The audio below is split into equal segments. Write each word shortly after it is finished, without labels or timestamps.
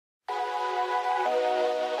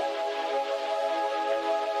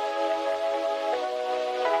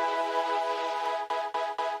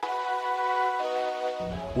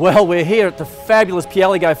Well, we're here at the fabulous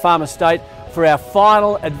Pialligo Farm Estate for our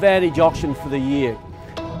final Advantage auction for the year.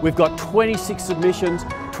 We've got 26 submissions,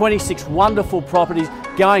 26 wonderful properties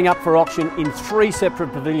going up for auction in 3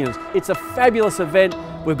 separate pavilions. It's a fabulous event.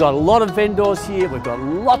 We've got a lot of vendors here, we've got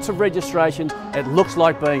lots of registrations. It looks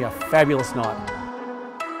like being a fabulous night.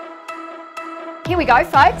 Here we go,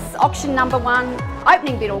 folks. Auction number 1,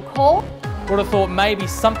 opening bid or call. Would have thought maybe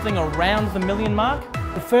something around the million mark.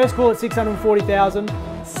 The first call at 640,000,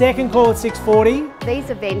 second call at 640. These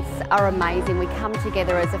events are amazing. We come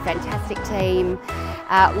together as a fantastic team,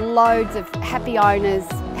 loads of happy owners,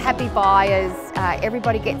 happy buyers.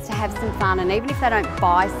 Everybody gets to have some fun, and even if they don't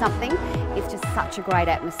buy something, it's just such a great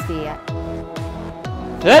atmosphere.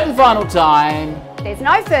 Third and final time. There's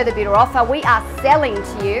no further bid or offer. We are selling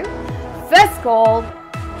to you. First call.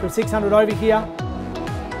 From 600 over here.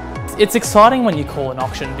 It's exciting when you call an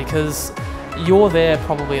auction because you're there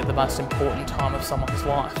probably at the most important time of someone's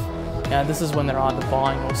life. This is when they're either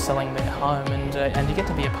buying or selling their home, and you get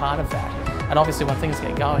to be a part of that. And obviously when things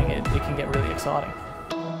get going, it can get really exciting.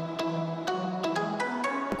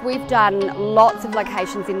 We've done lots of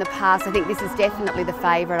locations in the past. I think this is definitely the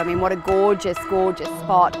favourite. I mean, what a gorgeous, gorgeous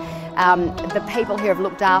spot. The people here have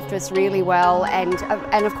looked after us really well, and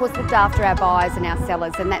of course looked after our buyers and our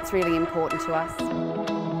sellers, and that's really important to us.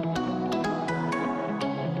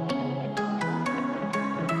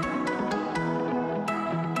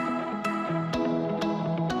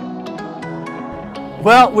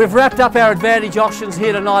 Well, we've wrapped up our Advantage auctions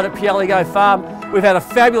here tonight at Pialligo Farm. We've had a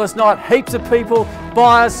fabulous night, heaps of people,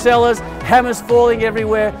 buyers, sellers, hammers falling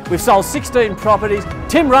everywhere. We've sold 16 properties.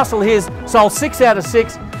 Tim Russell here's sold 6 out of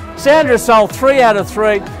 6. Sandra sold 3 out of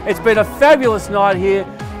 3. It's been a fabulous night here.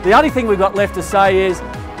 The only thing we've got left to say is,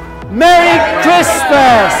 Merry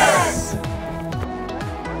Christmas!